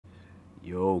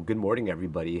Yo, good morning,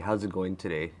 everybody. How's it going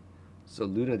today? So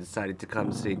Luna decided to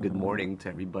come say good morning to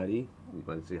everybody. You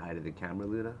want to say hi to the camera,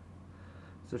 Luna?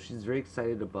 So she's very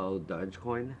excited about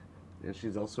Dogecoin, and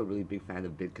she's also a really big fan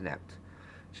of BitConnect.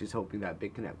 She's hoping that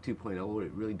BitConnect 2.0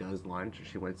 it really does launch, and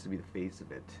she wants to be the face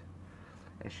of it.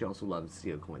 And she also loves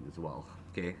SEO Coin as well.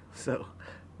 Okay, so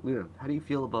Luna, how do you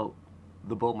feel about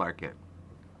the bull market?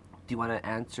 Do you want to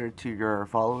answer to your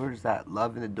followers that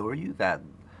love and adore you?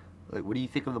 What do you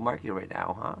think of the market right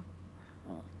now,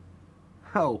 huh?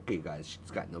 Oh, okay, guys,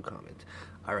 she's got no comment.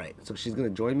 All right, so she's gonna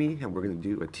join me, and we're gonna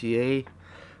do a TA.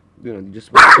 You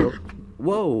just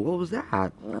whoa, what was that?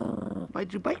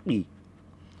 Why'd you bite me?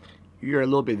 You're a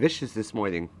little bit vicious this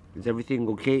morning. Is everything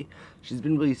okay? She's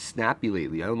been really snappy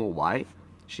lately. I don't know why.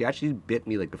 She actually bit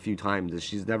me like a few times, and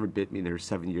she's never bit me in her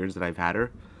 7 years that I've had her.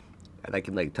 And I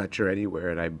can like touch her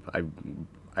anywhere, and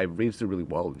I've raised her really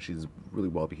well, and she's really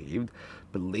well behaved.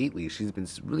 But lately, she's been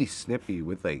really snippy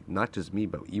with like not just me,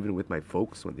 but even with my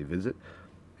folks when they visit.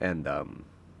 And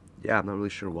yeah, I'm not really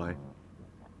sure why.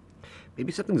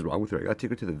 Maybe something's wrong with her. I gotta take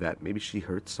her to the vet. Maybe she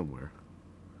hurts somewhere.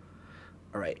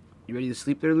 All right, you ready to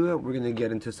sleep there, Luna? We're gonna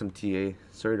get into some TA.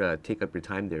 Sorry to take up your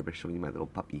time there by showing you my little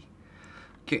puppy.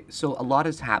 Okay, so a lot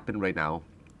has happened right now,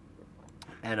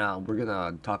 and we're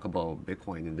gonna talk about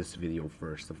Bitcoin in this video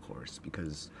first, of course,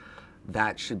 because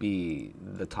that should be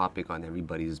the topic on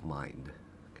everybody's mind.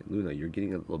 Okay, Luna, you're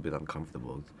getting a little bit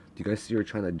uncomfortable. Do you guys see her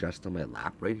trying to adjust on my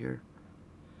lap right here?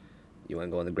 You want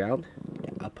to go on the ground?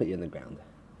 Yeah, I'll put you on the ground.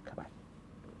 Come on.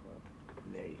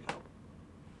 There you go.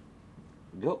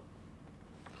 Go.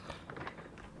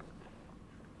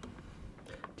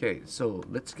 Okay, so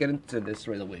let's get into this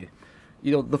right away.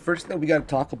 The first thing we got to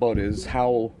talk about is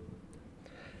how,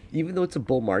 even though it's a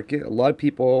bull market, a lot of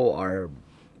people are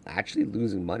actually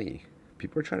losing money.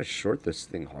 People are trying to short this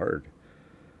thing hard.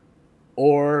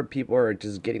 Or people are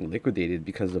just getting liquidated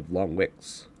because of long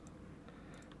wicks.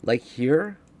 Like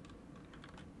here,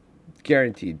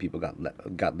 guaranteed people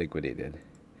got liquidated.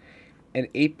 An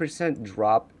 8%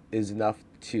 drop is enough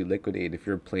to liquidate if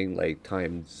you're playing like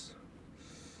times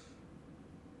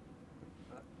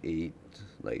 8.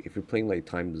 Like if you're playing like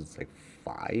times like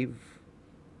 5,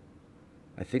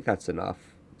 I think that's enough.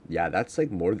 Yeah, that's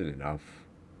like more than enough.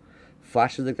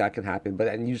 Flashes like that can happen, but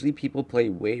and usually people play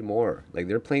way more. Like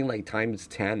they're playing like times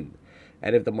 10.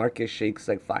 And if the market shakes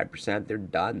like 5%, they're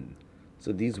done.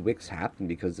 So these wicks happen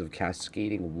because of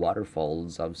cascading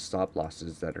waterfalls of stop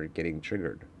losses that are getting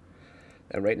triggered.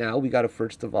 And right now we got to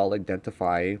first of all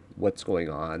identify what's going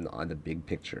on the big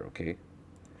picture, okay?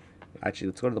 Actually,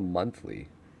 let's go to the monthly.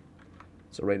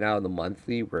 So right now in the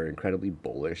monthly, we're incredibly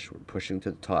bullish. We're pushing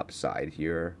to the top side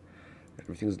here.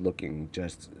 Everything's looking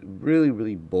just really,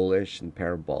 really bullish and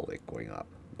parabolic going up.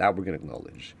 That we're going to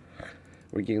acknowledge.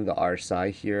 We're getting the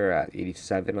RSI here at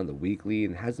 87 on the weekly,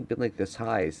 and hasn't been like this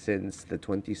high since the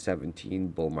 2017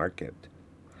 bull market.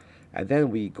 And then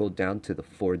we go down to the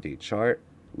 4-day chart.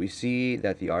 We see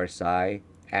that the RSI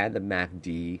and the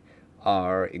MACD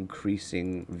are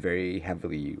increasing very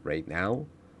heavily right now.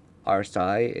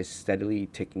 RSI is steadily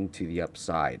ticking to the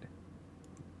upside.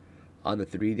 On the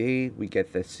 3-day, we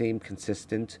get the same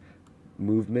consistent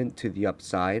movement to the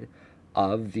upside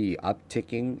of the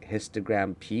upticking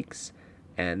histogram peaks,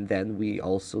 and then we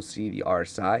also see the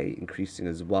RSI increasing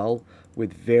as well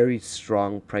with very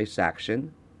strong price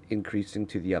action increasing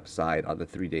to the upside on the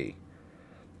 3-day.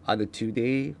 On the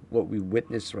 2-day, what we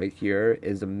witness right here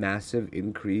is a massive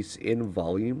increase in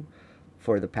volume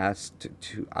for the past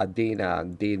a day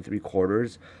and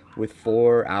 3/4, with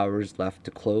 4 hours left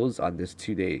to close on this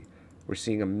 2-day. We're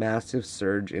seeing a massive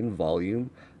surge in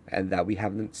volume, and that we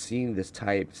haven't seen this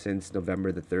type since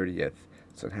November the 30th.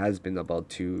 So it has been about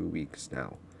 2 weeks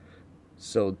now.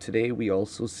 So today we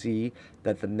also see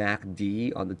that the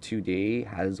MACD on the 2-day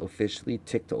has officially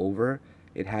ticked over.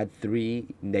 It had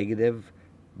 3 negative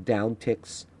down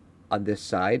ticks on this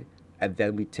side, and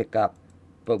then we tick up.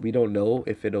 But we don't know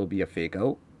if it'll be a fake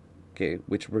out, okay,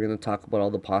 which we're going to talk about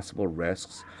all the possible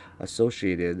risks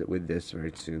associated with this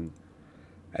very soon.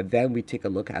 And then we take a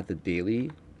look at the daily,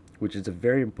 which is a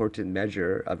very important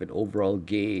measure of an overall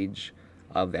gauge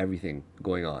of everything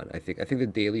going on. I think the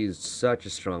daily is such a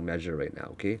strong measure right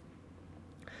now, okay?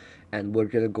 And we're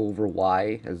gonna go over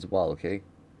why as well, okay?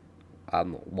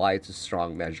 Why it's a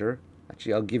strong measure.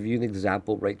 Actually, I'll give you an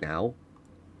example right now,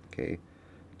 okay?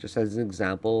 Just as an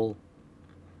example,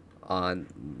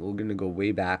 we're gonna go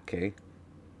way back, okay?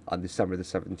 On December the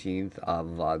 17th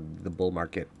of the bull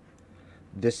market.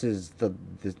 This is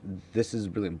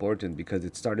really important because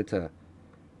it started to,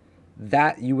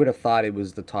 that you would have thought it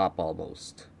was the top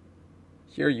almost.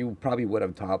 Here you probably would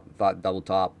have thought double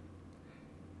top.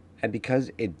 And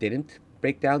because it didn't,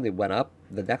 breakdown, it went up.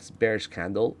 The next bearish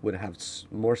candle would have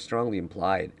more strongly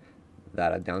implied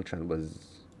that a downtrend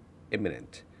was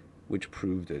imminent, which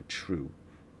proved it true,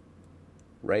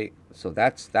 right? So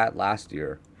that's that last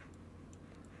year,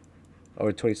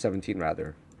 or 2017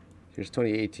 rather. Here's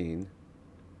 2018.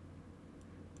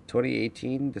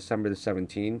 2018, December the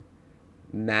 17th,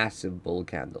 massive bull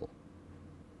candle.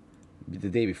 The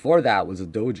day before that was a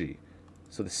doji.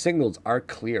 So the signals are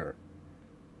clear.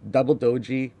 Double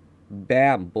doji,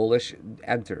 bam, bullish,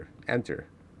 enter, enter,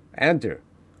 enter.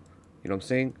 You know what I'm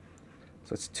saying?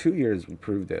 So it's 2 years we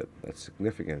proved it. That's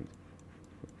significant.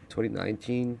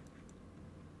 2019.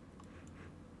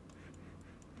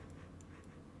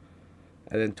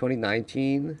 And then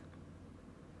 2019,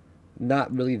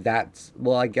 not really that,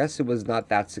 well, I guess it was not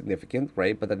that significant,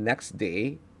 right? But the next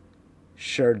day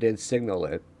sure did signal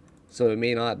it. So it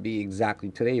may not be exactly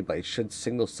today, but it should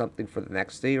signal something for the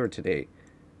next day or today,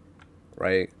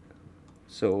 right?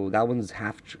 So that one's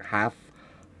half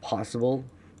possible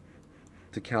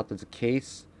to count as a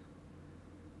case.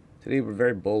 Today we're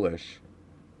very bullish.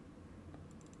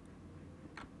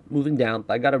 Moving down,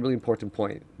 I got a really important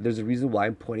point. There's a reason why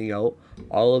I'm pointing out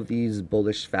all of these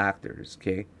bullish factors,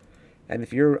 okay? And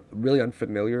if you're really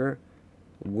unfamiliar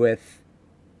with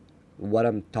what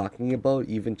I'm talking about,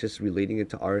 even just relating it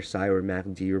to RSI or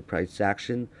MACD or price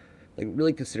action, like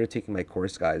really consider taking my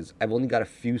course, guys. I've only got a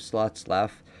few slots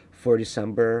left for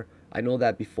December. I know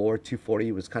that before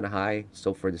 240 was kind of high,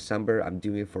 so for December I'm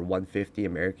doing it for 150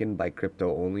 American by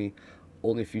crypto only.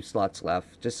 Only a few slots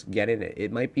left. Just get in it.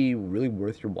 It might be really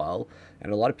worth your while.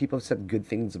 And a lot of people have said good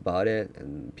things about it.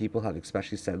 And people have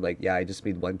especially said, like, yeah, I just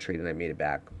made one trade and I made it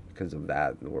back because of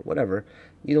that or whatever.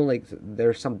 You know, like,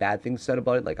 there's some bad things said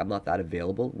about it. Like, I'm not that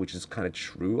available, which is kind of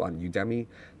true on Udemy.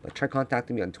 But try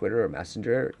contacting me on Twitter or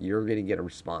Messenger. You're going to get a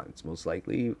response, most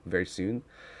likely, very soon.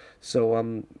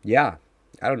 So, yeah.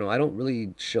 I don't know. I don't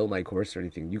really show my course or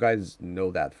anything. You guys know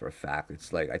that for a fact.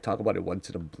 It's like, I talk about it once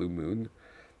in a blue moon.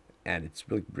 And it's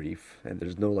really brief, and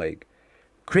there's no like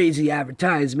crazy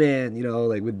advertisement, you know,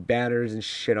 like with banners and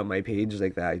shit on my page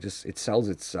like that. It sells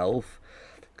itself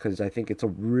because I think it's a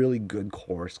really good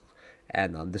course,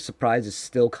 and the surprise is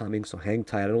still coming. So hang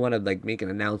tight. I don't want to like make an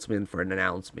announcement for an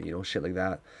announcement, you know, shit like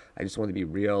that. I just want to be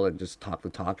real and just talk the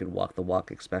talk and walk the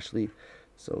walk, especially.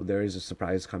 So there is a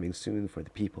surprise coming soon for the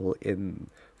people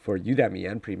for Udemy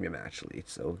and Premium actually.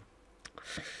 So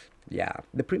yeah,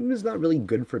 the premium is not really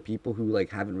good for people who like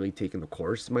haven't really taken the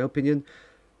course, in my opinion,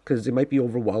 because it might be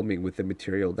overwhelming with the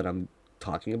material that I'm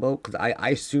talking about. Because I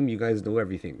assume you guys know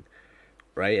everything,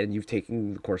 right? And you've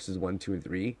taken the courses 1, 2, and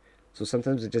 3. So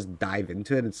sometimes it just dive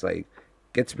into it. It's like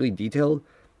gets really detailed,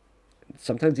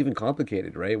 sometimes even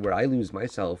complicated, right? Where I lose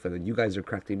myself, and then you guys are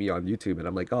correcting me on YouTube, and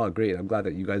I'm like, oh, great! I'm glad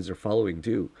that you guys are following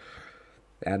too.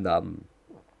 And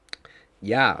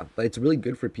yeah, but it's really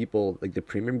good for people like the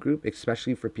premium group,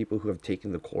 especially for people who have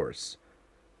taken the course.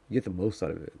 You get the most out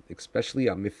of it, especially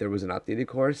if there was an updated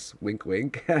course. Wink,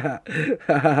 wink.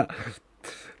 Yeah,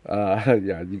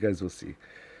 you guys will see.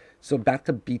 So back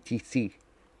to BTC,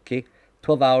 okay?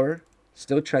 12-hour,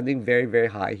 still trending very, very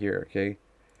high here, okay?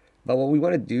 But what we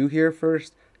want to do here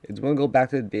first is we want to go back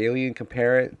to the daily and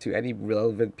compare it to any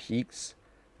relevant peaks.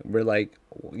 We're like,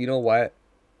 you know what?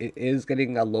 It is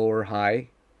getting a lower high.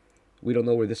 We don't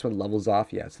know where this one levels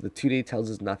off yet. So the 2-day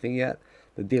tells us nothing yet.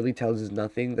 The daily tells us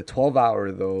nothing. The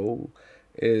 12-hour, though,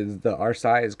 is the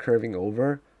RSI is curving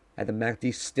over. And the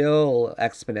MACD still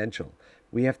exponential.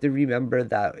 We have to remember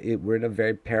that we're in a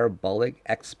very parabolic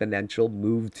exponential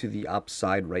move to the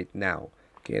upside right now.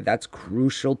 Okay, that's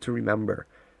crucial to remember.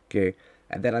 Okay,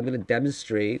 and then I'm going to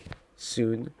demonstrate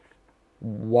soon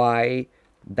why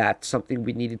that's something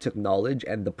we needed to acknowledge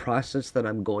and the process that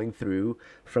I'm going through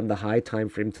from the high time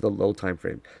frame to the low time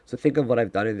frame. So think of what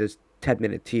I've done in this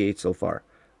 10-minute T8 so far,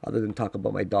 other than talk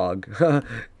about my dog,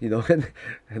 you know, and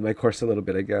my course a little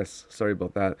bit, I guess. Sorry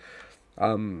about that.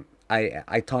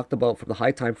 I talked about from the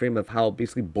high time frame of how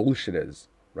basically bullish it is,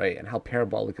 right, and how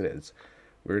parabolic it is.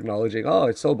 We're acknowledging, oh,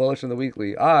 it's so bullish on the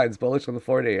weekly. Ah, it's bullish on the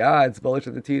 4-day. Ah, it's bullish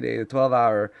on the T-day, the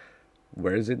 12-hour.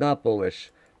 Where is it not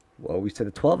bullish? Well, we said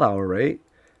the 12-hour, right?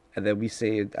 And then we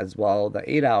say as well the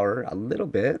 8-hour a little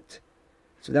bit.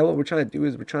 So now what we're trying to do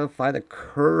is we're trying to find a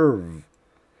curve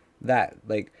that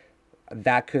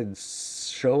could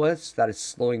show us that it's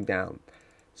slowing down.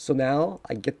 So now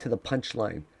I get to the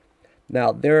punchline.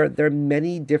 Now there are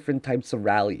many different types of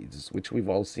rallies, which we've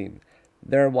all seen.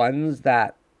 There are ones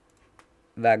that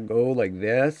go like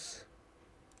this.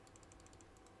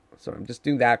 So I'm just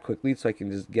doing that quickly so I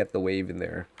can just get the wave in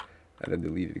there and then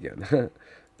delete it again.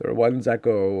 There are ones that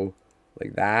go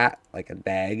like that, like a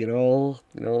diagonal,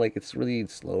 you know, like it's really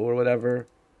slow or whatever.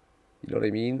 You know what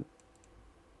I mean?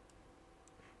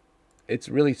 It's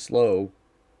really slow,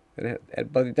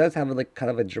 but it does have like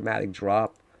kind of a dramatic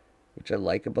drop, which I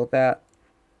like about that.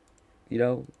 You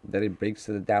know, that it breaks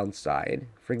to the downside,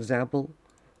 for example.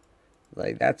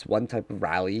 Like that's one type of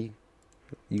rally.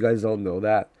 You guys don't know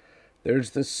that.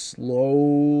 There's the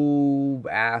slow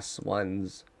ass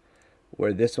ones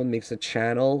where this one makes a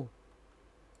channel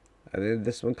and then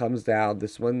this one comes down.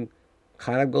 This one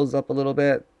kind of goes up a little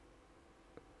bit.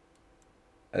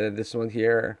 And then this one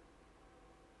here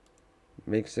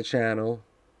makes a channel.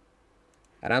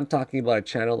 And I'm talking about a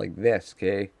channel like this,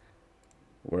 okay?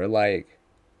 Where like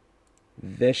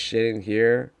this shit in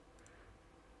here,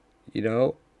 you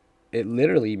know, it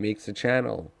literally makes a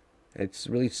channel. It's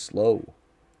really slow.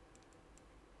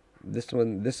 This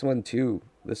one too.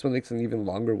 This one makes an even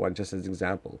longer one, just as an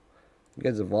example. You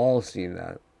guys have all seen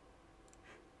that,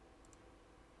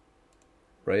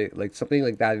 right? Like something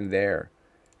like that in there.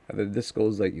 And then this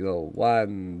goes like, you know,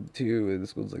 one, two, and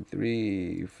this goes like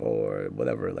three, four,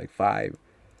 whatever, like five.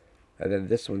 And then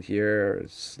this one here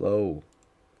is slow,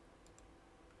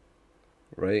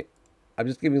 right? I'm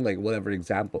just giving like whatever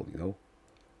example, you know.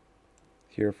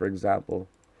 Here, for example.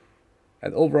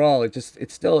 And overall, it's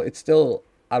still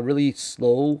a really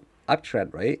slow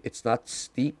uptrend, right? It's not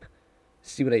steep.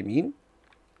 See what I mean?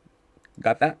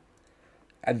 Got that?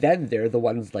 And then there are the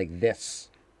ones like this.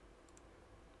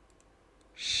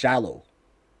 Shallow.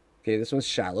 Okay, this one's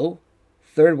shallow.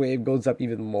 Third wave goes up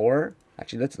even more.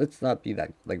 Actually, let's not be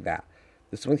that like that.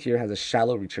 This one here has a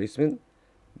shallow retracement,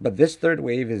 but this third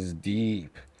wave is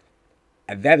deep.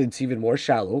 And then it's even more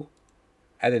shallow.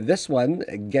 And then this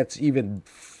one gets even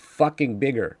fucking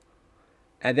bigger.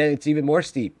 And then it's even more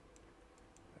steep.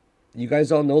 You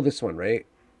guys all know this one, right?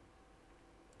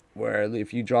 Where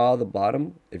if you draw the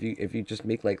bottom, if you just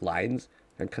make like lines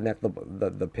and connect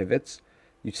the pivots,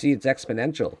 you see it's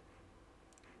exponential.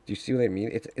 Do you see what I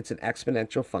mean? It's an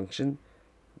exponential function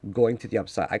going to the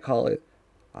upside. I call it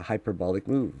a hyperbolic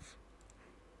move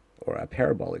or a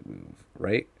parabolic move,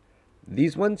 right?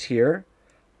 These ones here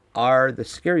are the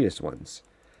scariest ones.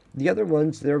 The other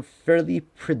ones, they're fairly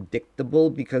predictable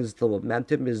because the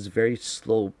momentum is very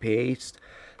slow paced.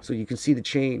 So you can see the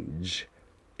change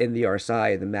in the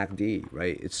RSI and the MACD,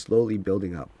 right? It's slowly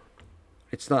building up.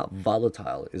 It's not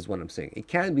volatile, is what I'm saying. It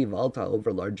can be volatile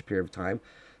over a large period of time,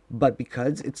 but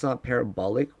because it's not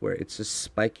parabolic, where it's just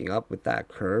spiking up with that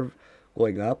curve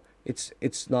going up,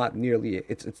 it's not nearly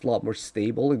it's a lot more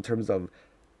stable in terms of,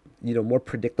 you know, more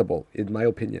predictable, in my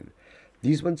opinion.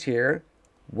 These ones here,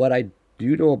 what I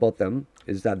do know about them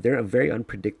is that they're very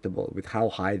unpredictable with how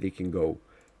high they can go.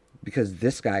 Because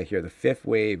this guy here, the fifth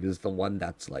wave, is the one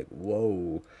that's like,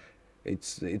 whoa.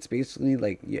 It's basically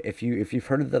like if you've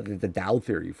heard of the Dow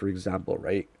theory, for example,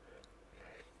 right?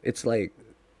 It's like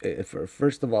if,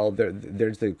 first of all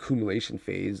there's the accumulation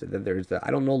phase, and then there's the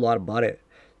I don't know a lot about it.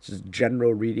 It's just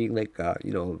general reading, like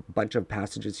you know, a bunch of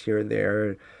passages here and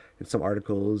there, and some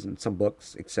articles and some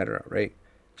books, etc. Right?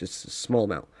 Just a small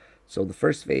amount. So the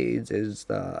first phase is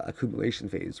the accumulation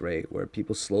phase, right, where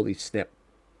people slowly snip.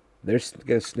 They're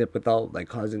gonna snip without like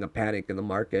causing a panic in the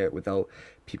market, without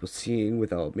people seeing,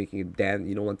 without making a dent.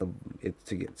 You don't want it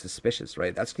to get suspicious,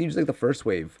 right? That's usually the first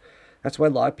wave. That's why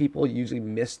a lot of people usually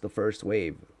miss the first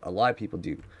wave. A lot of people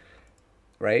do,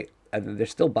 right? And then they're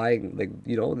still buying, like,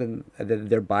 you know, and then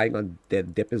they're buying on the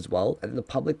dip as well. And then the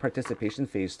public participation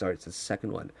phase starts, the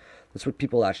second one. That's where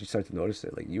people actually start to notice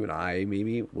it. Like you and I,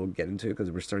 maybe we'll get into it because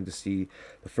we're starting to see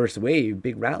the first wave,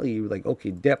 big rally, like,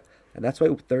 okay, dip. And that's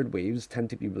why third waves tend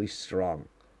to be really strong,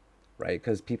 right?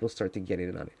 Because people start to get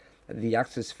in on it. And the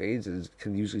axis phases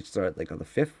can usually start like on the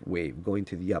fifth wave going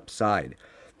to the upside.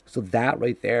 So that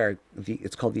right there,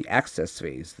 it's called the access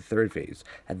phase, the third phase.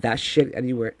 And that shit,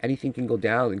 anywhere, anything can go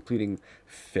down, including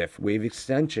fifth wave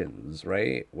extensions,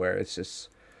 right? Where it's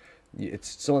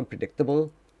so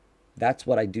unpredictable. That's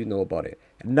what I do know about it.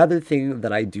 Another thing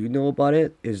that I do know about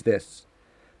it is this.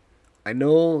 I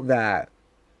know that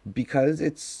because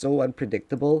it's so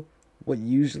unpredictable, what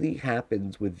usually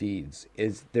happens with these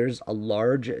is there's a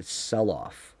large sell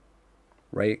off,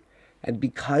 right? And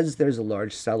because there's a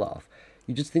large sell off,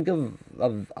 you just think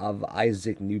of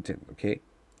Isaac Newton, okay?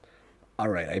 All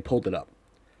right, I pulled it up.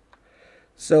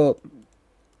 So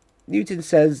Newton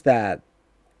says that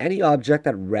any object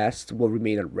at rest will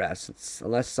remain at rest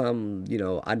unless some, you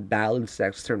know, unbalanced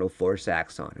external force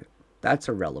acts on it. That's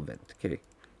irrelevant, okay?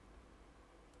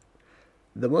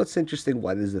 The most interesting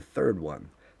one is the third one.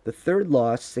 The third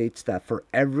law states that for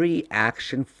every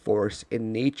action force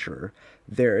in nature,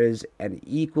 there is an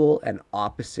equal and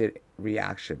opposite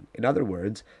reaction. In other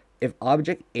words, if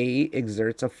object A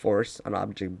exerts a force on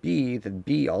object B, then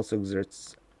B also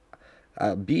exerts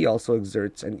B also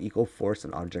exerts an equal force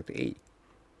on object A.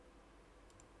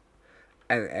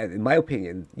 And in my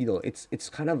opinion, it's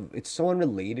kind of it's so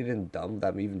unrelated and dumb that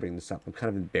I'm even bringing this up. I'm kind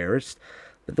of embarrassed.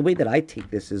 But the way that I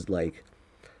take this is like,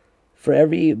 for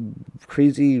every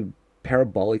crazy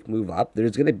parabolic move up,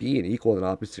 there's gonna be an equal and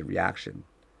opposite reaction,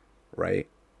 right?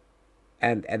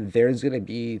 And there's gonna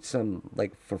be some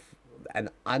like for an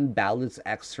unbalanced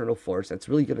external force that's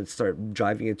really gonna start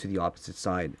driving it to the opposite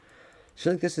side. I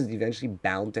feel like this is eventually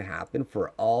bound to happen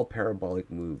for all parabolic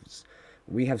moves.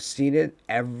 We have seen it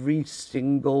every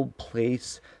single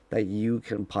place that you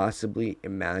can possibly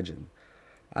imagine.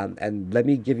 And let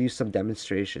me give you some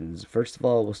demonstrations. First of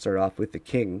all, we'll start off with the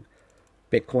king,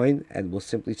 Bitcoin, and we'll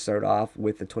simply start off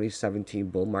with the 2017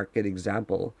 bull market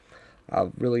example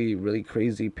of really, really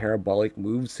crazy parabolic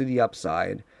moves to the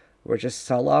upside where just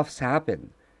sell offs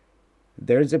happen.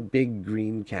 There's a big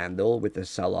green candle with a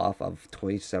sell off of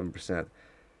 27%.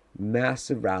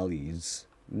 Massive rallies,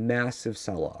 massive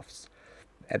sell offs.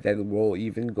 And then we'll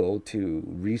even go to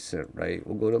recent, right?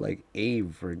 We'll go to like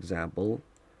AVE, for example,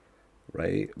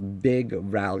 right? Big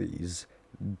rallies,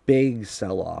 big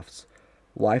sell offs.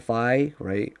 Wi-Fi,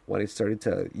 right? When it started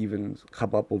to even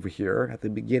come up over here at the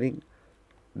beginning,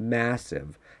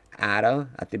 massive. ADA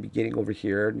at the beginning over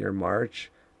here near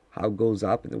March, how it goes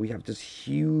up, and then we have just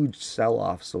huge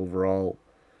sell-offs overall.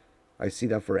 I see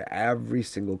that for every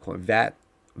single coin. VAT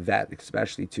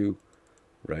especially too,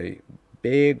 right?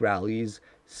 Big rallies,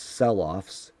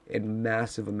 sell-offs in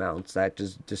massive amounts that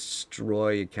just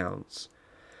destroy accounts.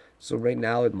 So right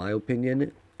now, in my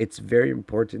opinion, it's very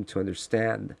important to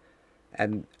understand.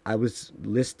 And I was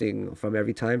listing from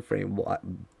every time frame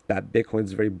that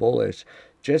Bitcoin's very bullish,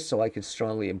 just so I could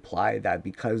strongly imply that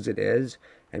because it is,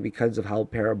 and because of how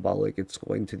parabolic it's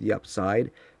going to the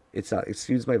upside, it's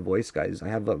excuse my voice, guys. I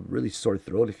have a really sore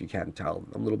throat if you can't tell.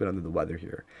 I'm a little bit under the weather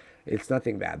here. It's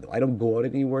nothing bad though. I don't go out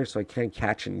anywhere, so I can't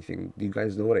catch anything. Do you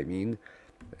guys know what I mean?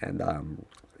 And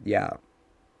yeah.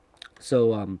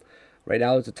 So right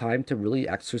now is a time to really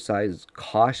exercise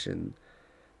caution.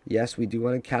 Yes, we do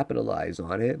want to capitalize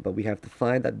on it, but we have to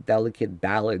find that delicate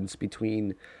balance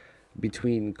between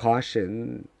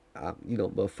caution,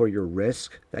 for your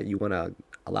risk that you want to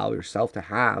allow yourself to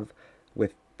have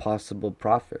with possible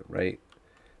profit, right?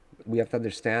 We have to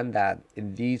understand that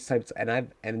in these types, who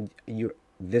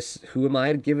am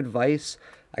I to give advice?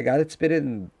 I got it spit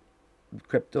in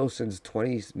crypto since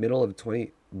middle of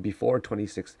 20, before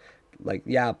 26, like,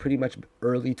 yeah, pretty much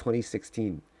early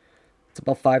 2016. It's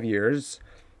about 5 years.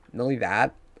 Not only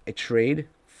that, I trade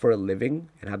for a living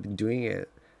and I've been doing it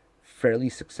fairly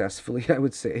successfully, I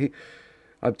would say.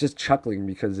 I'm just chuckling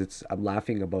because I'm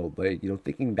laughing about, like,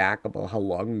 thinking back about how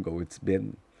long ago it's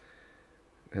been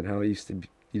and how I used to,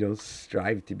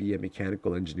 strive to be a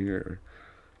mechanical engineer.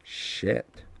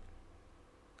 Shit.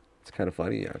 It's kind of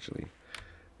funny, actually.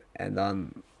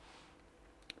 And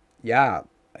yeah,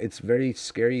 it's very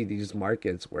scary, these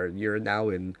markets where you're now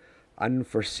in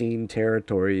unforeseen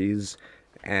territories,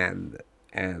 and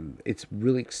it's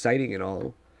really exciting and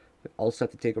all. But also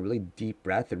have to take a really deep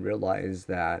breath and realize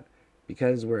that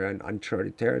because we're in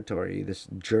uncharted territory, this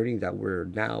journey that we're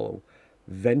now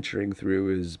venturing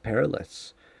through is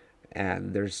perilous,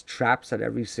 and there's traps at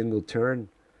every single turn.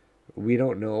 We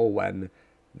don't know when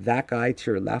that guy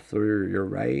to your left or your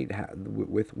right,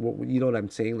 with you know what I'm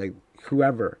saying, like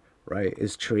whoever, right,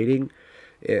 is trading,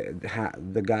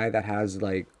 the guy that has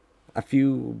like a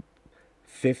few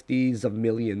fifties of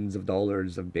millions of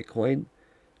dollars of Bitcoin,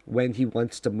 when he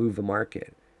wants to move a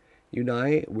market. You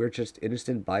and we're just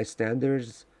innocent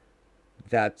bystanders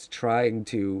that's trying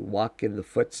to walk in the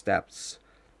footsteps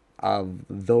of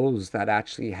those that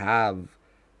actually have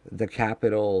the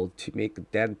capital to make a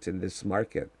dent in this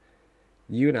market.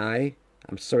 You and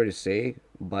I'm sorry to say,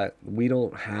 but we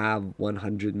don't have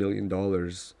 $100 million.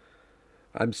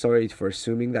 I'm sorry for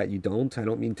assuming that you don't. I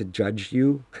don't mean to judge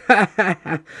you,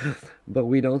 but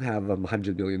we don't have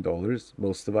 $100 million,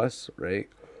 most of us, right?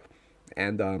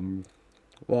 And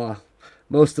well,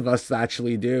 most of us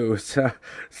actually do. So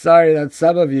sorry that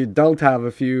some of you don't have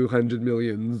a few hundred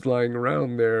millions lying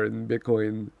around there in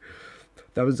Bitcoin.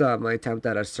 That was my attempt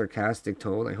at a sarcastic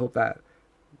tone. I hope that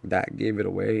gave it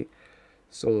away.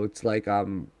 So it's like I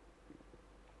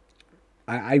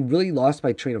really lost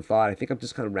my train of thought. I think I'm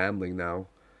just kind of rambling now.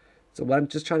 So what I'm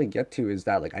just trying to get to is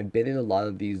that, like, I've been in a lot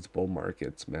of these bull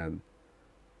markets, man.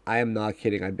 I am not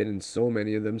kidding. I've been in so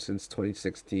many of them since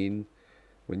 2016,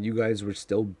 when you guys were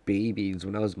still babies,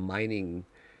 when I was mining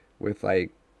with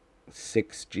like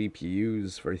 6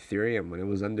 GPUs for Ethereum when it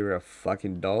was under a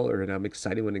fucking dollar, and I'm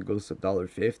excited when it goes to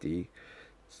 $1.50.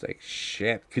 It's like,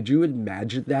 shit. Could you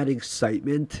imagine that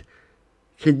excitement?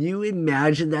 Can you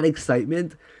imagine that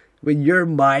excitement when you're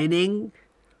mining,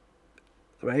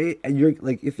 right? And you're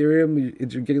like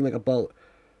Ethereum, you're getting like about,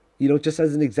 just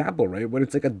as an example, right? When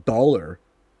it's like $1,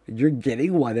 you're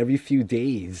getting one every few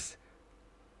days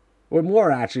or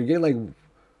more. Actually, you're getting like,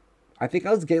 I think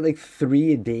I was getting like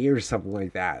three a day or something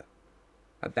like that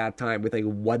at that time with like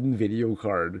one video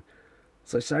card.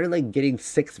 So I started like getting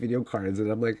 6 video cards,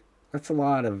 and I'm like, that's a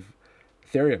lot of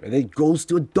Ethereum. And it goes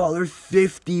to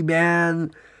 $1.50,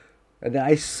 man. And then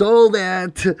I sold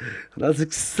it, and I was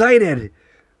excited.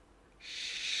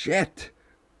 Shit,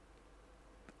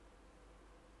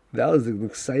 that was an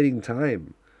exciting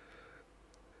time.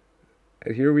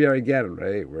 And here we are again,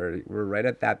 right? We're right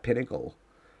at that pinnacle.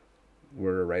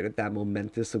 We're right at that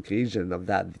momentous occasion of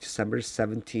that December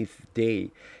 17th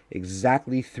day,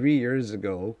 exactly 3 years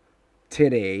ago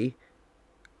today,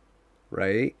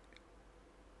 right?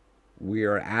 We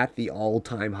are at the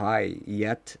all-time high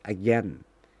yet again.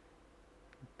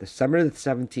 December the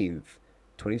 17th,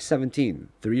 2017,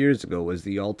 3 years ago, was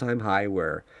the all-time high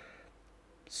where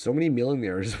so many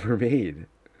millionaires were made.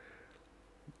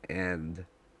 And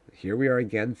here we are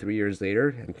again 3 years later,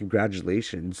 and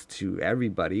congratulations to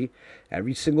everybody,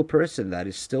 every single person that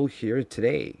is still here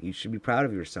today. You should be proud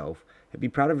of yourself, and be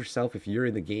proud of yourself if you're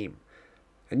in the game.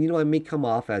 And I may come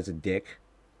off as a dick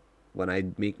when I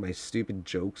make my stupid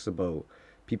jokes about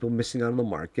people missing out on the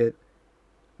market,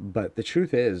 but the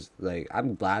truth is, like,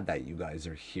 I'm glad that you guys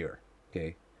are here,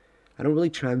 okay? I don't really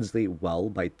translate well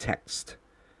by text,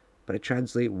 but I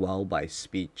translate well by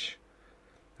speech.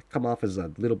 Come off as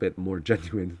a little bit more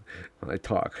genuine when I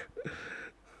talk.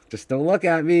 Just don't look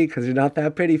at me because you're not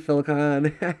that pretty,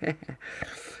 Philcon.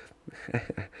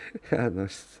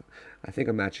 I think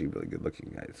I'm actually really good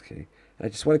looking, guys, okay? And I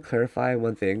just want to clarify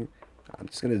one thing. I'm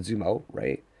just going to zoom out,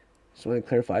 right? Just want to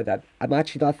clarify that I'm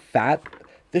actually not fat.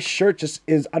 This shirt just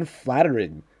is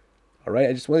unflattering, all right?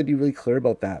 I just want to be really clear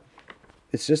about that.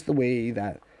 It's just the way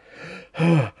that...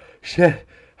 Oh, shit.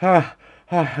 I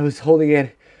was holding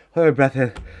in. Hold my breath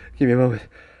in. Give me a moment.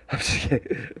 I'm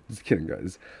just kidding,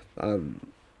 guys.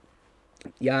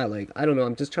 Yeah, like, I don't know.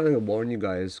 I'm just trying to warn you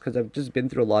guys because I've just been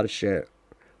through a lot of shit.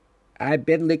 I've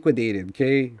been liquidated,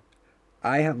 okay?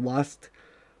 I lost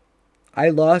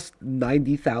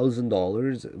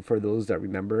 $90,000 for those that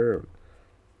remember.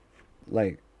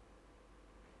 Like,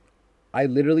 I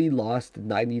literally lost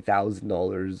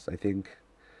 $90,000, I think,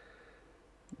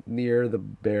 near the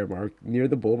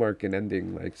bull market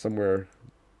ending, like somewhere.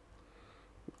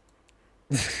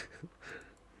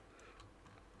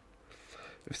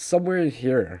 Somewhere in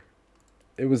here.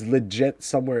 It was legit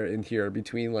somewhere in here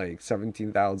between like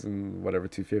 17,000 whatever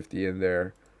 250 in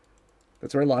there.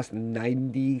 That's where I lost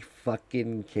 90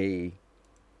 fucking K.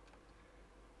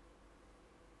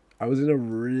 I was in a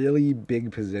really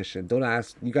big position. Don't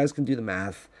ask. You guys can do the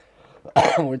math.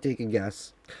 We're taking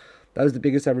guess. That was the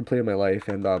biggest I ever played in my life,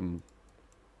 and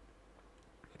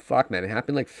fuck, man, it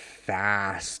happened like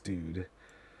fast, dude.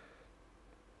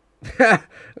 I'm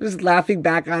just laughing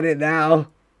back on it now.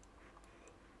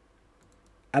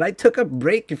 And I took a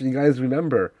break, if you guys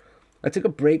remember. I took a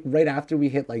break right after we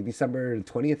hit like December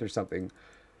 20th or something.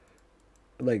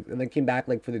 Like, and then came back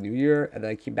like for the new year, and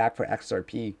then I came back for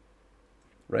XRP.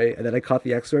 Right? And then I caught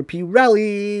the XRP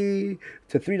rally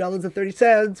to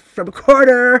 $3.30 from a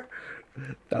quarter.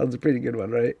 That was a pretty good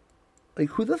one, right? Like,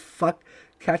 who the fuck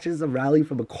catches a rally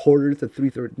from a quarter to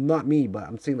 3.30? Not me, but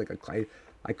I'm saying like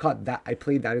I caught that. I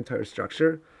played that entire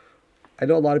structure. I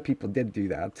know a lot of people did do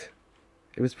that.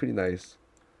 It was pretty nice.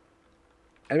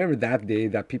 I remember that day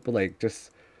that people like just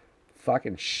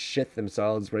fucking shit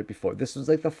themselves right before. This was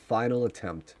like the final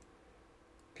attempt.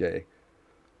 Okay.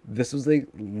 This was like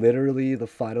literally the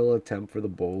final attempt for the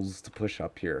bulls to push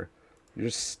up here. You're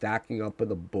just stacking up in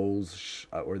the bulls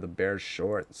or the bears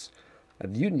shorts.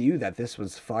 And you knew that this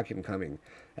was fucking coming.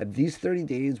 And these 30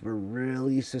 days were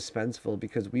really suspenseful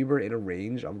because we were in a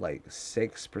range of like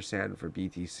 6% for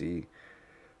BTC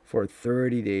for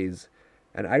 30 days.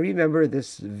 And I remember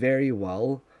this very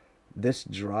well, this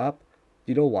drop.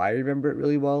 You know why I remember it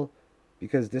really well?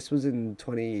 Because this was in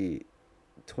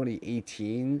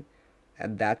 2018,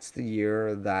 and that's the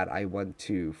year that I went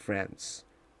to France,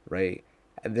 right?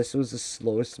 And this was the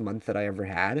slowest month that I ever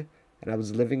had. And I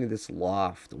was living in this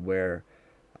loft where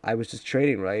I was just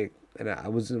trading, right? And I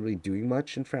wasn't really doing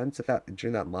much in France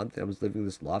during that month. And I was living in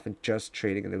this loft and just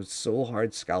trading, and it was so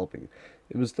hard scalping.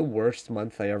 It was the worst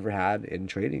month I ever had in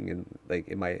trading, and like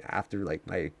in my after like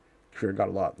my career got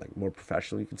a lot like more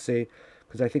professional, you could say,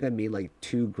 because I think I made like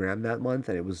 2 grand that month,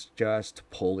 and it was just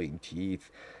pulling teeth,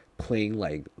 playing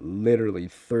like literally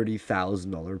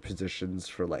 $30,000 positions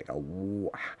for like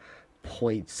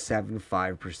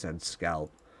 0.75%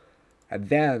 scalp. And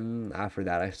then after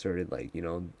that, I started like,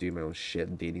 doing my own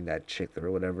shit, dating that chick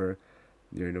or whatever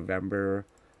near November.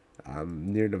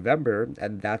 Near November,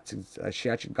 and she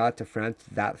actually got to France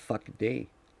that fucking day,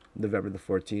 November the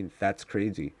 14th. That's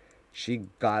crazy. She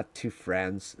got to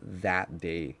France that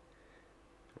day,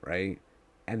 right?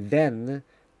 And then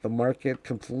the market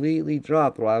completely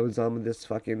dropped while I was on this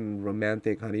fucking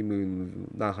romantic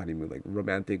honeymoon, not honeymoon, like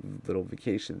romantic little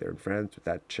vacation there in France with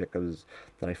that chick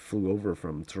that I flew over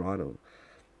from Toronto.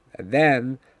 And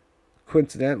then,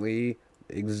 coincidentally,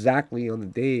 exactly on the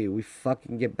day we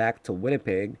fucking get back to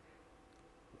Winnipeg,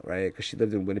 right? Because she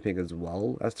lived in Winnipeg as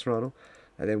well as Toronto,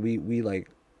 and then we like,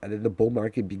 and then the bull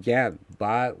market began.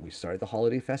 But we started the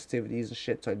holiday festivities and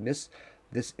shit, so I missed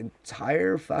this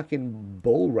entire fucking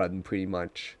bull run pretty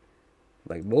much,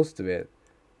 like most of it,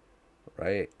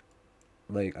 right?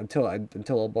 Like until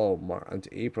about until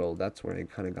April. That's when I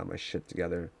kind of got my shit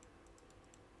together,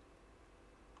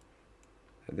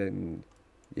 and then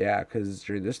yeah, because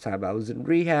during this time I was in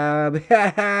rehab.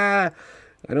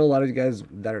 I know a lot of you guys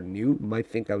that are new might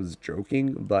think I was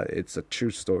joking, but it's a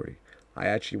true story. I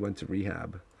actually went to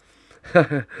rehab.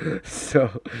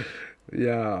 So,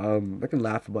 yeah, I can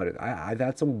laugh about it. I've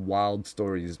had some wild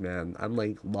stories, man. I'm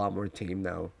like a lot more tame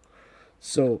now.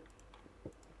 So,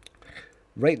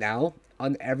 right now,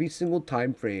 on every single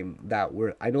time frame that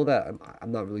I know that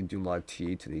I'm not really doing a lot of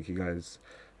TA today, you guys.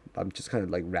 I'm just kind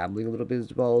of like rambling a little bit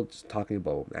as well, just talking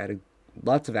about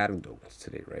lots of anecdotes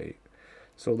today, right?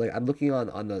 So like I'm looking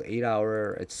on the 8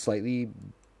 hour, it's slightly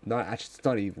not actually it's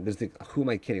not even who am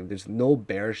I kidding? There's no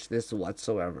bearishness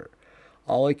whatsoever.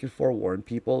 All I can forewarn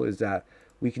people is that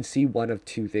we can see one of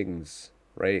two things,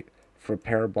 right? For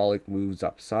parabolic moves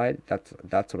upside, that's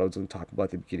what I was going to talk about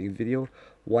at the beginning of the video.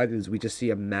 One is we just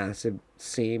see a massive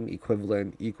same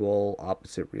equivalent equal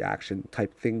opposite reaction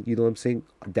type thing, you know what I'm saying?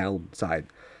 Downside.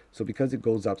 So because it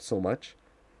goes up so much,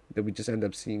 that we just end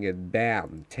up seeing it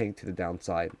bam tank to the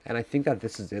downside. And I think that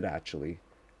this is it actually.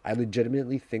 I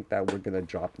legitimately think that we're gonna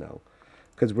drop now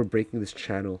because we're breaking this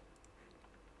channel.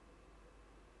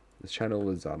 This channel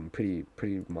is pretty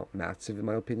massive in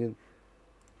my opinion.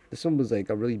 This one was like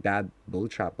a really bad bull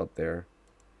trap up there,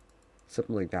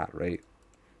 something like that, right?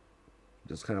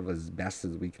 Just kind of as best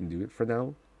as we can do it for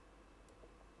now.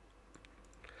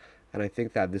 And I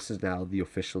think that this is now the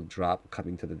official drop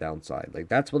coming to the downside. Like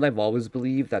that's what I've always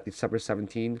believed, that December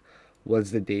 17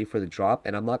 was the day for the drop,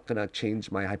 and I'm not gonna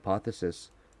change my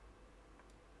hypothesis.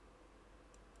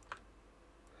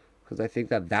 Because I think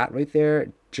that right there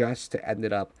just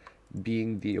ended up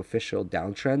being the official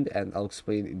downtrend, and I'll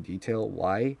explain in detail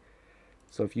why.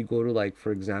 So if you go to like,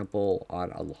 for example,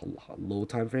 on a low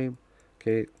time frame,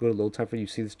 okay, go to low time frame, you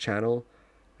see this channel,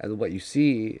 and what you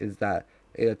see is that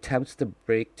it attempts to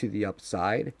break to the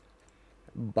upside,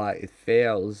 but it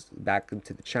fails back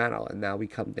into the channel, and now we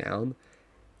come down,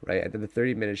 right? And then the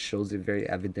 30 minutes shows it very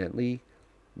evidently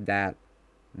that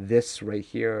this right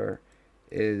here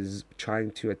is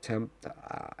trying to attempt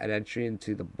an entry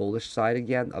into the bullish side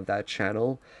again of that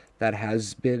channel that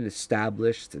has been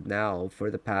established now for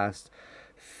the past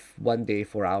 1 day,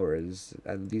 4 hours.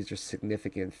 And these are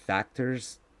significant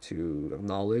factors to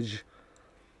acknowledge,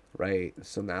 right?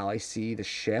 So now I see the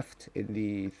shift in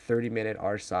the 30-minute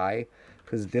RSI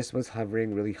because this was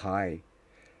hovering really high.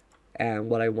 And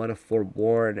what I want to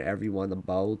forewarn everyone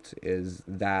about is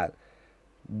that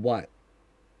what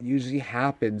usually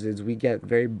happens is we get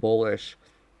very bullish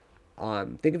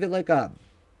on, think of it like a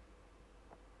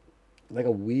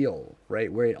wheel,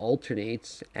 right, where it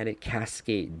alternates and it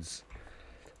cascades.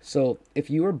 So if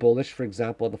you are bullish, for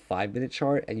example, on the 5-minute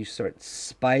chart, and you start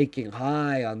spiking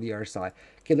high on the RSI,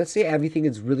 okay, let's say everything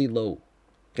is really low,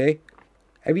 okay,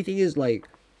 everything is like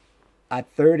at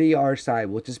 30 RSI.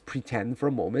 We'll just pretend for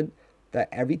a moment that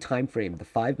every time frame, the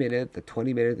 5-minute, the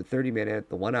 20-minute, the 30-minute,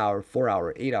 the 1 hour, 4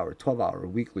 hour, 8 hour, 12 hour,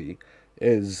 weekly,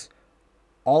 is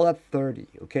all at 30,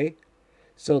 okay?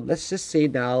 So let's just say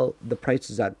now the price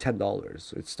is at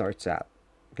 $10. It starts at,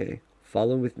 okay?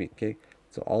 Follow with me, okay?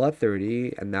 So all at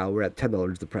 30, and now we're at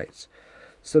 $10 the price.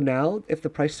 So now if the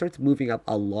price starts moving up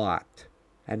a lot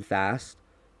and fast,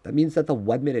 that means that the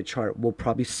 1-minute chart will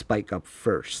probably spike up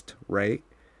first, right?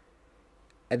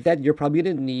 And then you're probably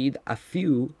going to need a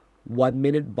few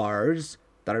 1-minute bars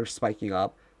that are spiking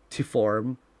up to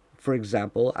form, for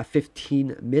example, a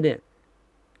 15-minute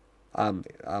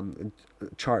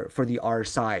chart for the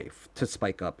RSI to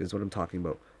spike up is what I'm talking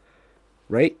about,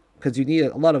 right? Because you need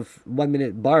a lot of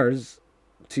 1-minute bars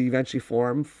to eventually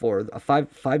form for a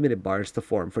 5-minute bars to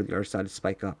form for the RSI to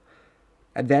spike up.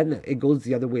 And then it goes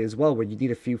the other way as well, where you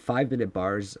need a few 5-minute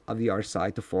bars of the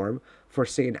RSI to form for,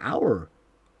 say, an hour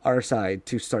R side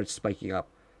to start spiking up.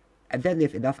 And then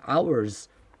if enough hours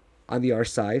on the R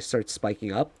side starts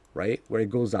spiking up, right, where it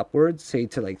goes upwards, say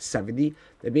to like 70,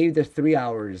 then maybe the 3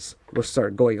 hours will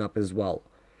start going up as well.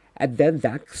 And then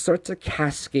that starts to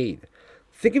cascade.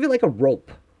 Think of it like a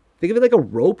rope. Think of it like a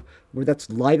rope where that's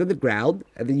lying on the ground,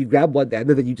 and then you grab one end,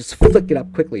 and then you just flick it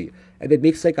up quickly, and it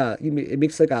makes like it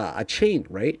makes like a chain,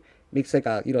 right? It makes like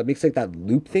it makes like that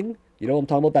loop thing. You know what I'm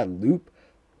talking about? That loop,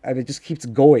 and it just keeps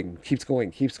going, keeps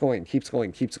going, keeps going, keeps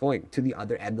going, keeps going to the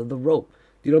other end of the rope.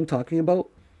 Do you know what I'm talking about?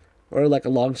 Or like a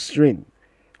long string,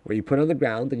 where you put it on the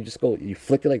ground, and you just go, you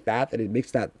flick it like that, and it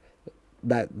makes that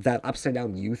upside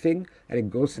down U thing, and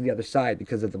it goes to the other side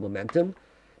because of the momentum.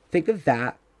 Think of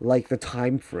that like the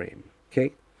time frame.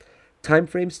 Okay, time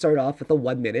frames start off with a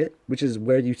 1 minute, which is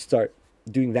where you start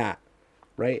doing that,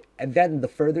 right? And then the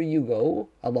further you go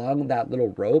along that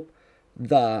little rope,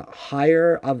 the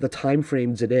higher of the time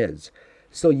frames it is.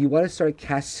 So you want to start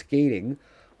cascading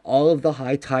all of the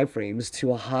high time frames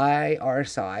to a high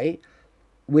RSI,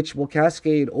 which will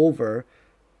cascade over,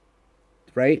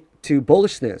 right, to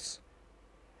bullishness.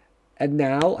 And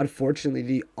now, unfortunately,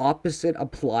 the opposite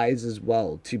applies as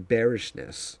well to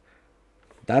bearishness.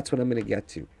 That's what I'm going to get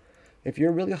to. If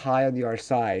you're really high on the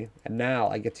RSI, and now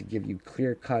I get to give you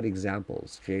clear-cut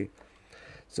examples, okay?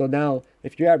 So now,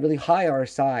 if you're at really high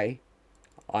RSI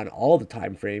on all the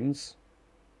time frames,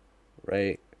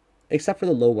 right, except for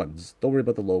the low ones. Don't worry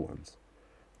about the low ones,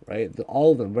 right?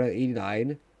 All of them, we're at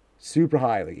 89, super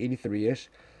high, like 83-ish.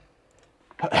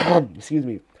 Excuse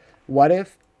me. What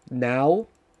if now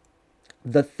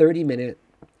the 30-minute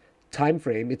time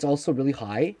frame, it's also really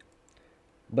high,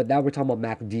 but now we're talking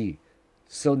about MACD.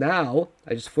 So now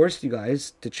I just forced you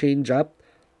guys to change up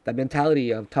that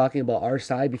mentality of talking about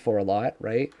RSI before a lot,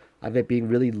 right? Of it being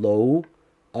really low,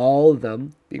 all of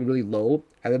them being really low,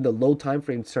 and then the low time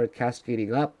frames start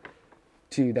cascading up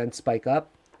to then spike up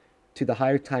to the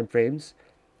higher time frames.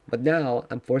 But now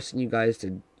I'm forcing you guys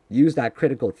to use that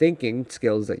critical thinking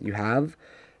skills that you have,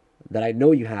 that I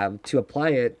know you have, to apply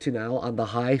it to now on the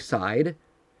high side,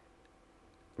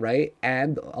 right?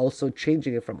 And also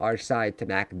changing it from our side to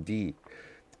MACD.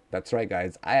 That's right,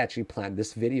 guys. I actually planned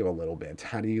this video a little bit.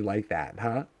 How do you like that,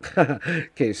 huh?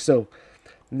 Okay, so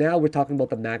now we're talking about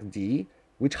the MACD,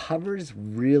 which hovers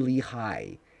really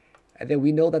high. And then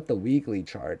we know that the weekly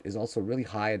chart is also really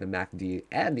high in the MACD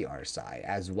and the RSI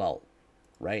as well,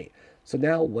 right? So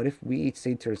now what if we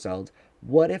say to ourselves,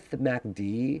 what if the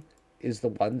MACD is the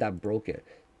one that broke it?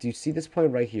 Do you see this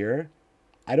point right here?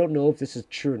 I don't know if this is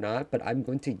true or not, but I'm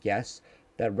going to guess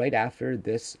that right after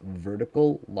this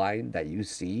vertical line that you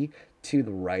see to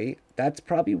the right, that's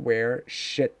probably where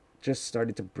shit just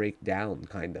started to break down,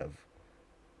 kind of.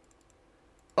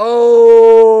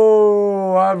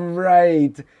 Oh, I'm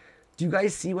right. Do you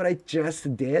guys see what I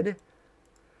just did?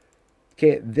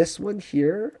 Okay, this one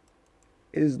here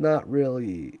is not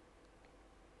really...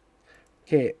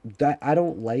 Okay, that I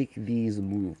don't like these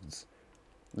moves.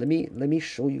 Let me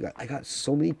show you guys. I got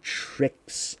so many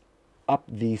tricks up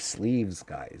these sleeves,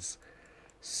 guys.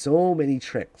 So many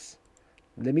tricks.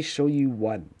 Let me show you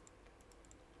one.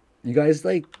 You guys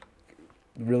like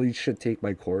really should take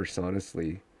my course,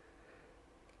 honestly.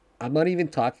 I'm not even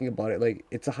talking about it. Like,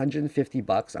 it's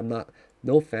 $150. I'm not,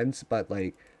 no offense, but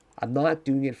like, I'm not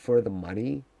doing it for the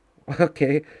money.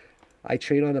 Okay, I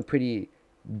trade on a pretty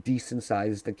decent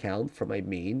sized account for my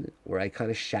main, where I kind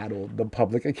of shadow the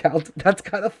public account. That's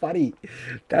kind of funny.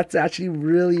 That's actually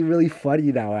really, really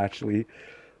funny now, actually.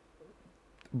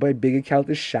 My big account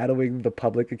is shadowing the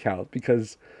public account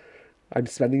because I'm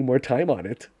spending more time on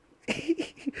it.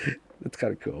 That's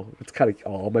kind of cool. It's kind of,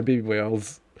 oh, my baby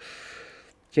whales.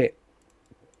 Okay.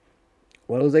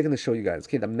 What was I going to show you guys?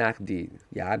 Okay, the MACD.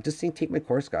 Yeah, I'm just saying take my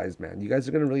course, guys, man. You guys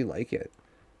are going to really like it.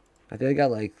 I think I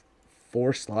got like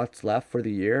 4 slots left for the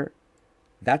year.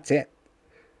 That's it.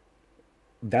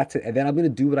 That's it. And then I'm going to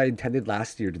do what I intended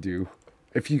last year to do,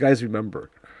 if you guys remember.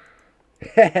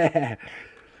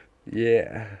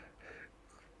 Yeah.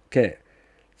 Okay.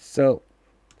 So,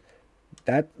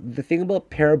 that the thing about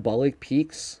parabolic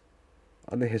peaks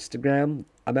on the histogram,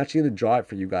 I'm actually going to draw it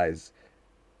for you guys.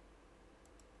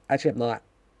 Actually, I'm not.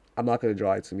 I'm not going to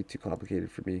draw it. It's going to be too complicated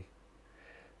for me.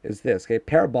 Is this, okay?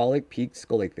 Parabolic peaks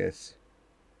go like this.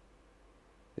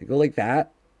 They go like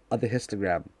that on the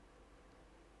histogram.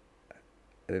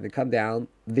 And then they come down.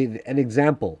 An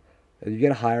example. And you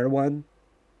get a higher one.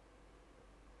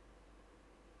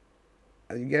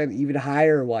 And you get an even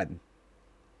higher one.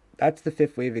 That's the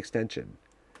fifth wave extension.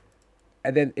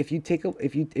 And then if you take a,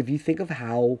 if you think of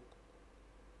how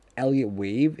Elliott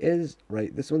wave is,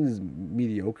 right? This one is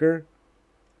mediocre,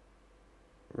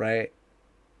 right?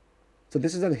 So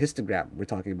this is on a histogram we're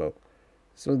talking about.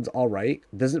 This one's all right.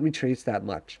 Doesn't retrace that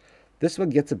much. This one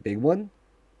gets a big one.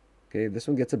 Okay, this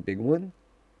one gets a big one,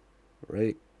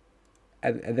 right?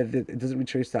 And then it doesn't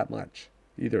retrace that much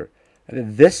either. And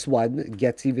then this one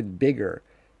gets even bigger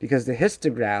because the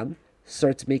histogram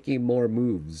starts making more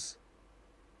moves.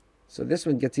 So this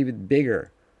one gets even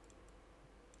bigger.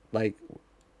 Like,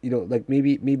 like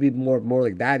maybe more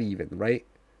like that even, right?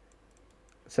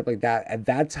 Something like that. And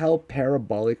that's how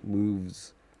parabolic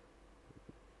moves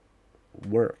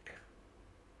work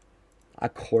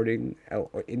according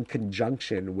or in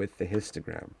conjunction with the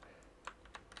histogram.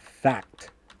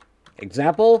 Fact.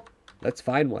 Example, let's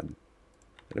find one.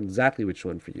 And exactly which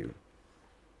one for you.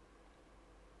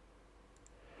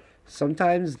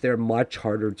 Sometimes they're much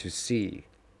harder to see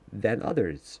than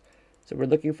others. So we're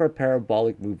looking for a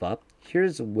parabolic move up.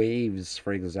 Here's waves,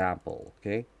 for example,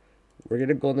 okay? We're going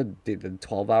to go on the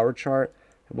 12-hour chart.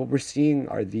 And what we're seeing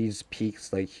are these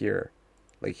peaks like here.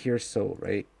 Like here, so,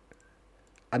 right?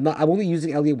 I'm only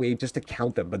using Elliott wave just to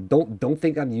count them, but don't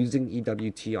think I'm using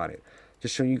EWT on it.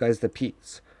 Just showing you guys the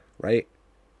peaks, right?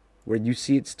 Where you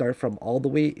see it start from all the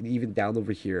way and even down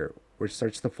over here, where it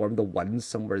starts to form the ones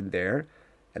somewhere in there.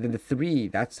 And then the 3,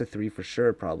 that's the 3 for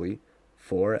sure, probably.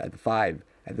 4 and 5.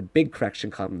 And the big correction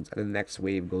comes, and the next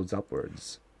wave goes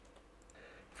upwards.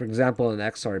 For example, on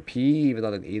XRP, even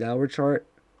on an 8-hour chart,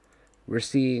 we're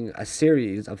seeing a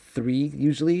series of 3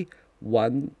 usually.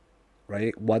 1,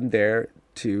 right? 1 there,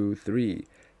 2, 3.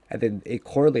 And then it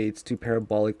correlates to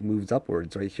parabolic moves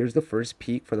upwards, right? Here's the first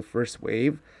peak for the first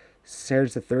wave.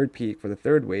 Here's the third peak for the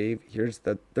third wave. Here's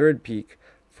the third peak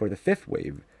for the fifth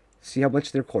wave. See how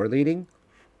much they're correlating?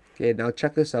 Okay, now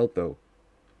check this out though.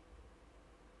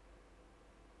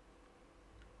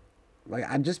 Like,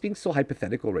 I'm just being so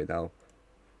hypothetical right now.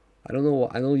 I don't know.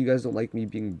 I know you guys don't like me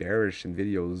being bearish in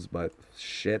videos, but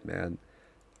shit, man.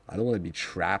 I don't want to be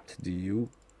trapped, do you?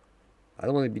 I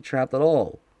don't want to be trapped at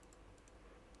all.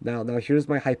 Now here's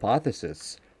my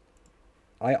hypothesis.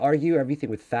 I argue everything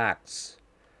with facts.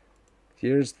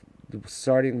 Here's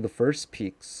starting the first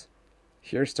peaks.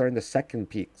 Here's starting the second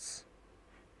peaks.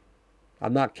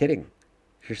 I'm not kidding.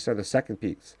 Here's starting the second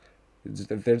peaks.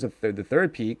 If there's the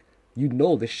third peak, you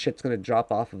know this shit's going to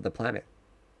drop off of the planet.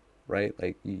 Right?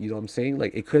 Like, you know what I'm saying?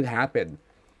 Like, it could happen.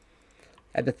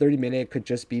 At the 30-minute, it could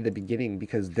just be the beginning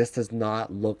because this does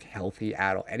not look healthy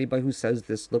at all. Anybody who says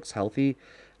this looks healthy,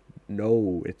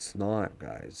 no, it's not,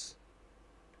 guys.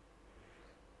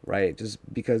 Right? Just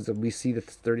because we see the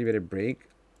 30-minute break,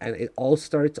 and it all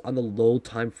starts on the low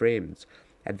time frames,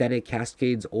 and then it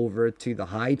cascades over to the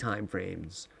high time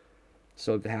frames.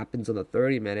 So if it happens on the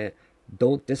 30-minute,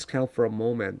 don't discount for a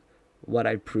moment what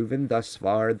I've proven thus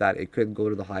far that it could go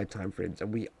to the high time frames,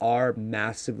 and we are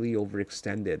massively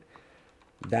overextended.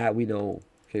 That we know.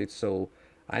 Okay, so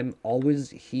I'm always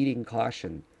heeding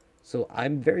caution. So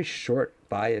I'm very short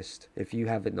biased, if you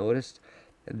haven't noticed.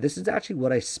 And this is actually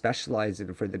what I specialize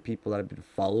in. For the people that have been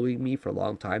following me for a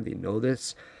long time, they know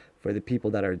this. For the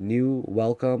people that are new,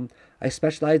 welcome. I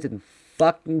specialize in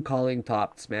fucking calling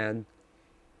tops, man.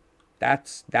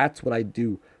 That's what I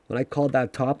do. When I called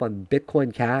that top on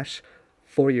Bitcoin Cash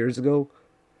 4 years ago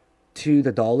to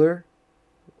the dollar,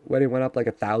 when it went up like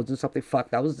 1,000 something, fuck,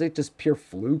 that was like just pure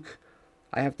fluke,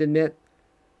 I have to admit.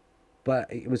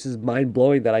 But it was just mind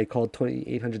blowing that I called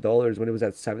 $2,800 when it was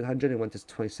at 700 and went to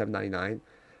 27.99.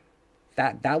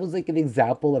 That was like an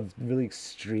example of really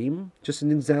extreme, just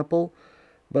an example.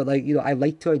 But like, I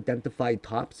like to identify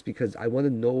tops because I want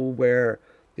to know where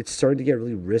it's starting to get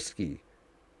really risky.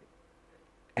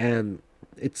 And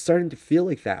it's starting to feel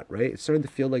like that, right? It's starting to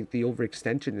feel like the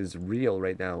overextension is real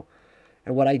right now.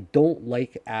 And what I don't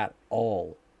like at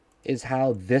all is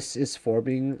how this is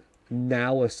forming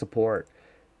now a support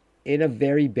in a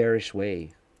very bearish way.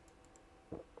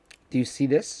 Do you see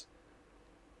this?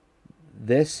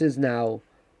 This is now,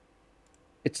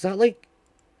 it's not like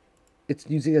it's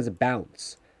using it as a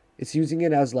bounce. It's using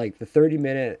it as like the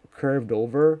 30-minute curved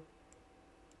over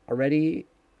already,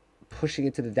 pushing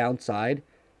it to the downside.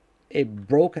 It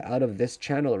broke out of this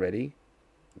channel already,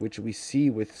 which we see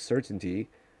with certainty.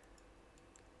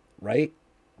 Right?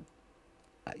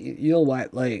 You know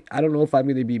what? Like, I don't know if I'm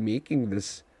going to be making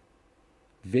this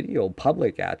video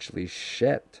public, actually.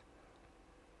 Shit.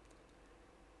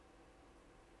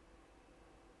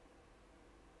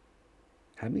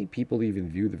 How many people even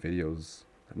view the videos?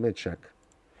 I'm going to check.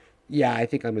 Yeah, I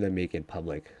think I'm going to make it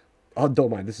public. Oh,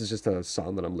 don't mind. This is just a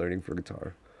song that I'm learning for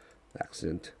guitar.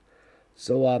 Accident.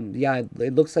 So, yeah,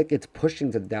 it looks like it's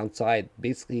pushing to the downside.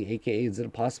 Basically, aka, is it a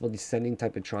possible descending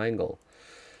type of triangle?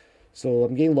 So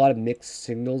I'm getting a lot of mixed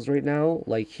signals right now.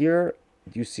 Like here,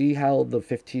 Do you see how the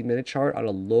 15-minute chart on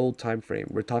a low time frame?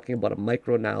 We're talking about a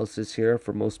micro analysis here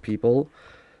for most people.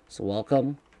 So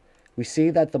welcome. We see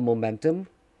that the momentum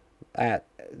at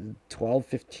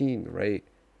 12:15, right?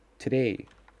 Today,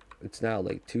 it's now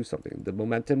like 2 something. The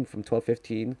momentum from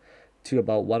 12:15 to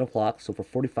about 1 o'clock. So for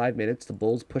 45 minutes, the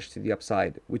bulls pushed to the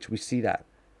upside, which we see that.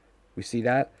 We see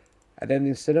that. And then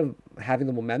instead of having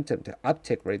the momentum to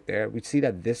uptick right there, we see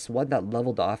that this one that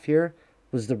leveled off here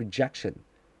was the rejection,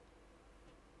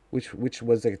 which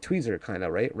was like a tweezer kind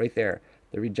of, right there,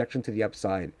 the rejection to the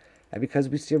upside. And because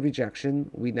we see a rejection,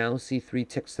 we now see 3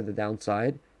 ticks to the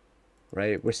downside,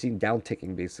 right? We're seeing down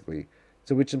ticking basically.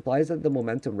 So which implies that the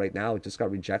momentum right now just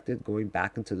got rejected going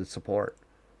back into the support.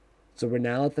 So we're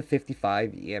now at the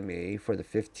 55 EMA for the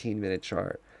 15-minute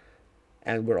chart.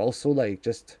 And we're also like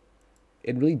just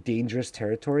in really dangerous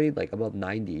territory, like above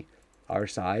 90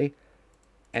 RSI.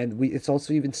 And it's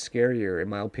also even scarier in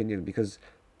my opinion because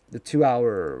the 2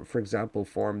 hour, for example,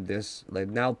 formed this like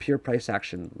now pure price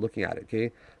action looking at it,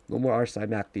 okay? No more RSI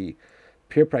MACD.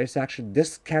 Pure price action.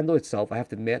 This candle itself, I have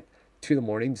to admit, to the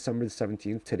morning, December the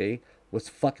 17th, today, was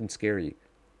fucking scary.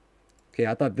 Okay,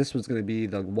 I thought this was going to be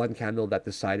the one candle that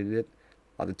decided it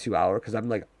on the 2 hour because I'm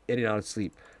like in and out of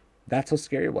sleep. That's how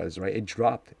scary it was, right? It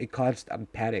dropped. It caused a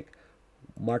panic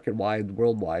market wide,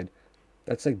 worldwide.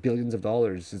 That's like billions of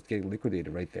dollars is getting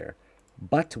liquidated right there.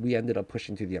 But we ended up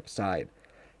pushing to the upside.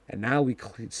 And now we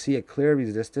see a clear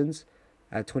resistance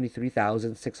at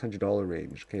 $23,600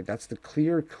 range. Okay, that's the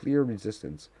clear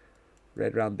resistance.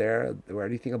 Right around there, or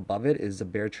anything above it is a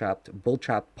bear trapped, bull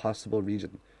trap possible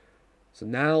region. So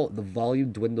now the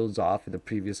volume dwindles off in the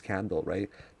previous candle, right?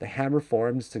 The hammer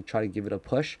forms to try to give it a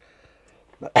push.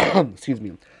 Excuse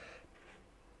me.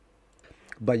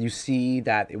 But you see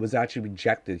that it was actually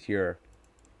rejected here.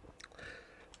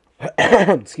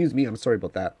 Excuse me, I'm sorry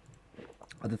about that.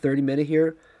 On the 30-minute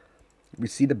here, we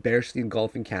see the bearishly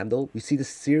engulfing candle. We see the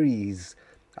series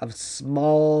of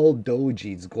small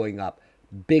dojis going up.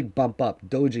 Big bump up,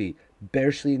 doji,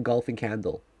 bearishly engulfing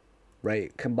candle,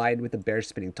 right? Combined with the bear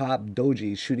spinning top,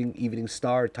 doji shooting evening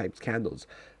star type candles.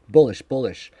 Bullish,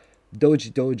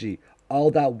 doji.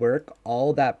 All that work,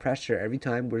 all that pressure, every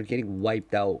time we're getting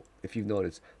wiped out, if you've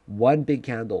noticed. One big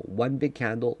candle, one big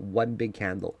candle, one big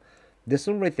candle. This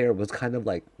one right there was kind of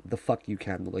like the fuck you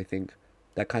candle, I think.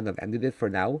 That kind of ended it for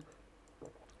now,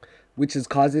 which is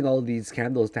causing all of these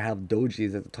candles to have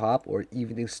dojis at the top or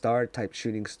evening star type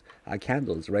shooting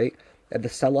candles, right? And the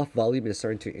sell-off volume is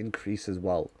starting to increase as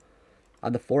well.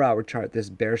 On the 4 hour chart, this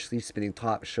bearishly spinning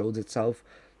top shows itself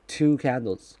 2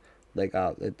 candles, like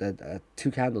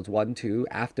 2 candles, 1, 2,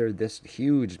 after this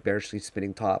huge bearishly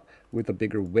spinning top with a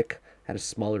bigger wick and a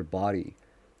smaller body.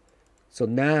 So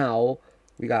now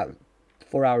we got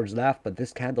 4 hours left, but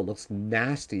this candle looks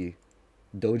nasty.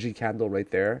 Doji candle right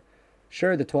there.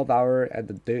 Sure, the 12-hour and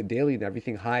the daily and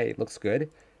everything high, it looks good.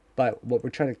 But what we're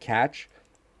trying to catch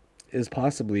is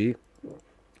possibly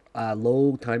a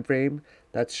low time frame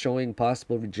that's showing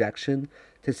possible rejection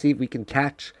to see if we can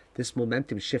catch this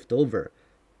momentum shift over.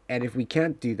 And if we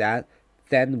can't do that,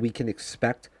 then we can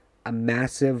expect a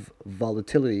massive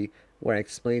volatility where I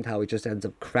explained how it just ends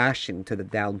up crashing to the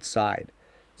downside.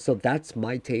 So that's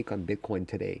my take on Bitcoin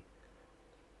today.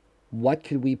 What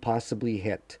can we possibly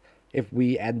hit if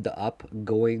we end up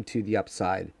going to the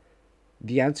upside?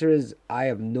 The answer is I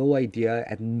have no idea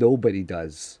and nobody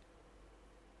does.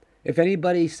 If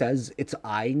anybody says it's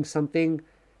eyeing something,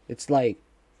 it's like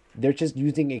they're just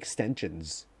using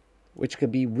extensions, which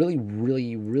could be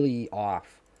really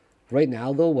off. Right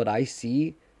now, though, what I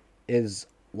see is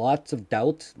lots of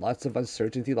doubt, lots of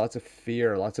uncertainty, lots of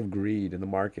fear, lots of greed in the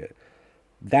market.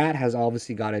 That has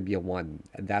obviously got to be a 1,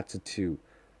 and that's a 2.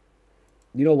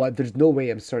 You know what? There's no way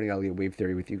I'm starting Elliott wave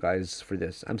theory with you guys for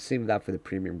this. I'm saving that for the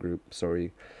premium group.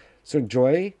 Sorry. So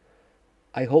enjoy.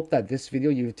 I hope that this video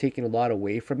you've taken a lot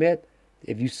away from it.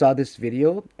 If you saw this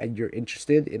video and you're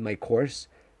interested in my course,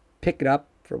 pick it up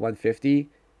for 150.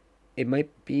 It might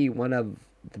be one of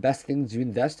the best things you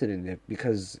invested in it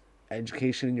because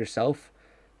education in yourself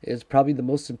is probably the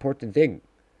most important thing.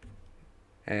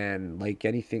 And like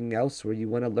anything else where you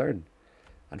want to learn.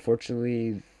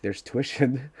 Unfortunately, there's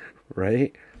tuition,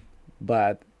 right?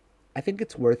 But I think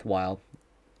it's worthwhile.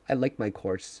 I like my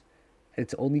course. And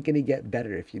it's only going to get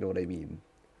better if you know what I mean.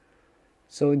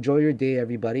 So enjoy your day,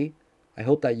 everybody. I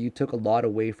hope that you took a lot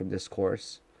away from this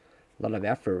course. A lot of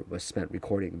effort was spent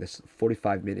recording this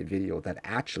 45-minute video that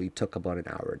actually took about an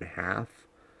hour and a half.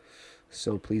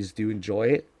 So please do enjoy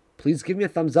it. Please give me a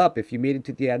thumbs up if you made it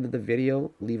to the end of the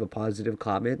video. Leave a positive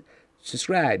comment.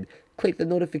 Subscribe. Click the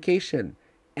notification.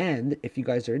 And if you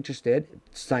guys are interested,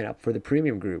 sign up for the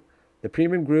premium group. The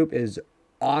premium group is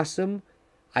awesome.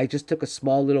 I just took a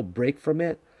small little break from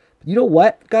it. But you know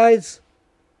what, guys?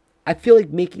 I feel like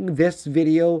making this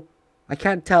video, I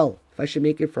can't tell if I should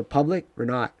make it for public or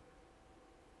not.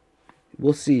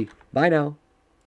 We'll see. Bye now.